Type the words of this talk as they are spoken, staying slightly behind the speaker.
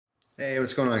Hey,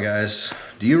 what's going on, guys?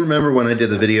 Do you remember when I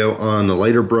did the video on the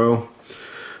LighterBro?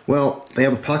 Well, they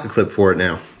have a pocket clip for it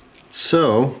now.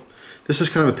 So, this is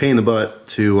kind of a pain in the butt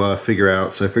to figure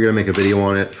out, so I figured I'd make a video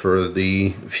on it for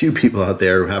the few people out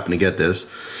there who happen to get this.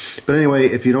 But anyway,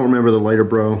 if you don't remember the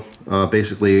LighterBro,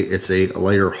 basically it's a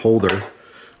lighter holder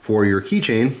for your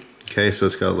keychain. Okay, so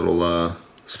it's got a little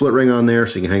split ring on there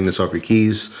so you can hang this off your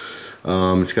keys.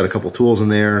 It's got a couple tools in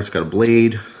there. It's got a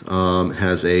blade. It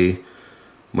has a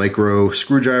micro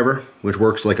screwdriver, which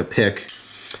works like a pick,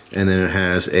 and then it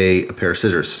has a pair of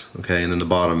scissors. Okay, and then the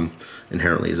bottom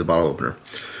inherently is a bottle opener.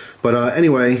 But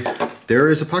anyway, there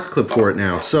is a pocket clip for it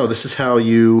now. So this is how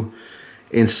you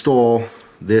install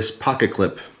this pocket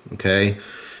clip. Okay,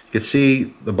 you can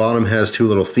see the bottom has two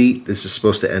little feet. This is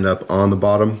supposed to end up on the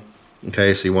bottom.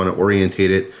 Okay, so you want to orientate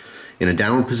it in a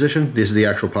downward position. This is the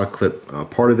actual pocket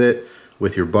clip part of it,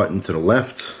 with your button to the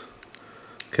left.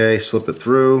 Okay, slip it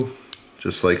through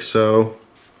just like so.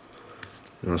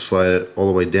 I'm going to slide it all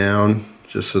the way down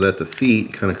just so that the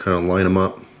feet kind of line them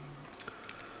up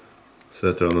so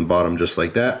that they're on the bottom just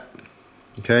like that.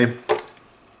 Okay, then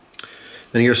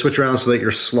you're going to switch around so that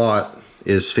your slot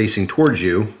is facing towards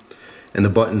you and the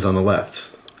button's on the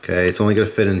left. Okay, it's only going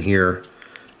to fit in here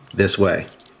this way.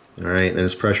 Alright, then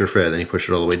it's pressure fit. Then you push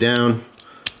it all the way down,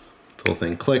 the whole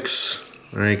thing clicks.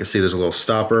 Alright, you can see there's a little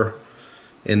stopper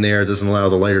in there. It doesn't allow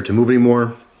the lighter to move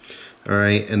anymore.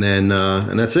 Alright, and then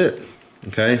and that's it.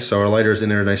 Okay, so our lighter is in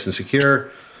there nice and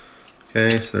secure.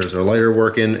 Okay, so there's our lighter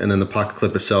working, and then the pocket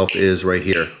clip itself is right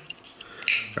here.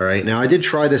 Alright, now I did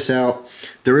try this out.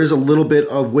 There is a little bit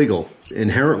of wiggle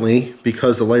inherently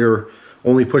because the lighter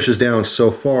only pushes down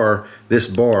so far. This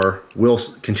bar will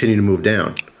continue to move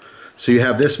down. So you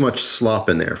have this much slop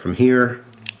in there from here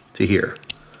to here.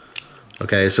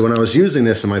 Okay, so when I was using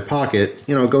this in my pocket,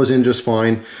 you know, it goes in just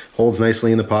fine, holds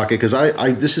nicely in the pocket, because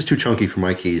this is too chunky for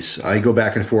my keys. I go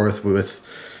back and forth with,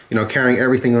 you know, carrying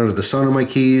everything under the sun on my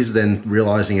keys, then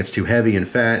realizing it's too heavy and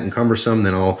fat and cumbersome,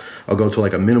 then I'll go to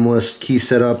like a minimalist key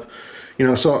setup. You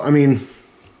know, so I mean,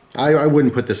 I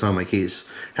wouldn't put this on my keys.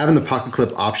 Having the pocket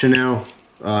clip option now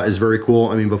is very cool.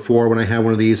 I mean, before when I had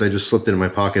one of these, I just slipped it in my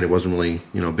pocket. It wasn't really,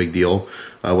 you know, a big deal.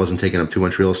 I wasn't taking up too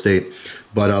much real estate.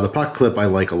 But the pocket clip I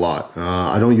like a lot.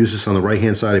 I don't use this on the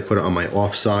right-hand side. I put it on my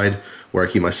off side where I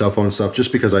keep my cell phone and stuff,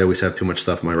 just because I always have too much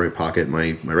stuff in my right pocket,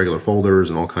 my regular folders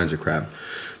and all kinds of crap.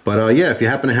 But yeah, if you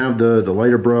happen to have the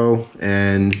LighterBro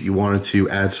and you wanted to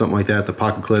add something like that, the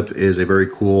pocket clip is a very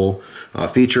cool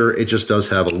feature. It just does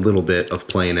have a little bit of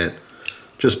play in it,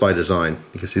 just by design.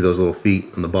 You can see those little feet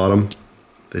on the bottom.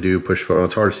 They do push forward.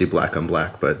 It's hard to see black on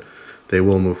black, but they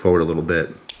will move forward a little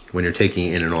bit when you're taking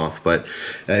it in and off. But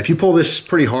if you pull this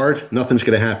pretty hard, nothing's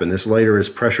going to happen. This lighter is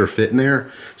pressure fit in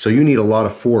there, so you need a lot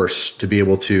of force to be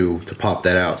able to pop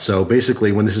that out. So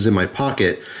basically, when this is in my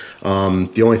pocket,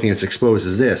 the only thing that's exposed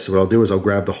is this. So what I'll do is I'll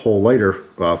grab the whole lighter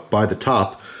by the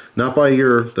top, not by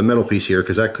the metal piece here,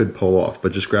 because that could pull off,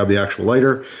 but just grab the actual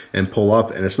lighter and pull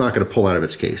up, and it's not going to pull out of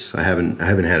its case. I haven't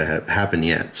had it happen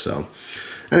yet. So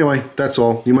anyway, that's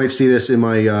all. You might see this in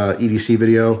my EDC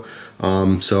video.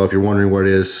 So if you're wondering what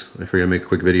it is, I figured I'd make a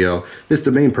quick video.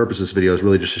 The main purpose of this video is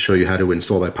really just to show you how to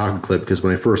install that pocket clip, because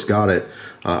when I first got it,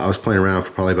 I was playing around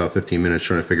for probably about 15 minutes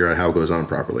trying to figure out how it goes on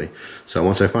properly. So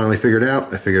once I finally figured it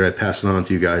out, I figured I'd pass it on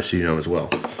to you guys so you know as well.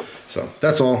 So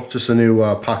that's all. Just a new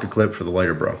pocket clip for the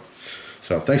LighterBro.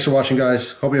 So thanks for watching, guys.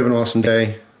 Hope you have an awesome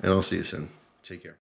day, and I'll see you soon. Take care.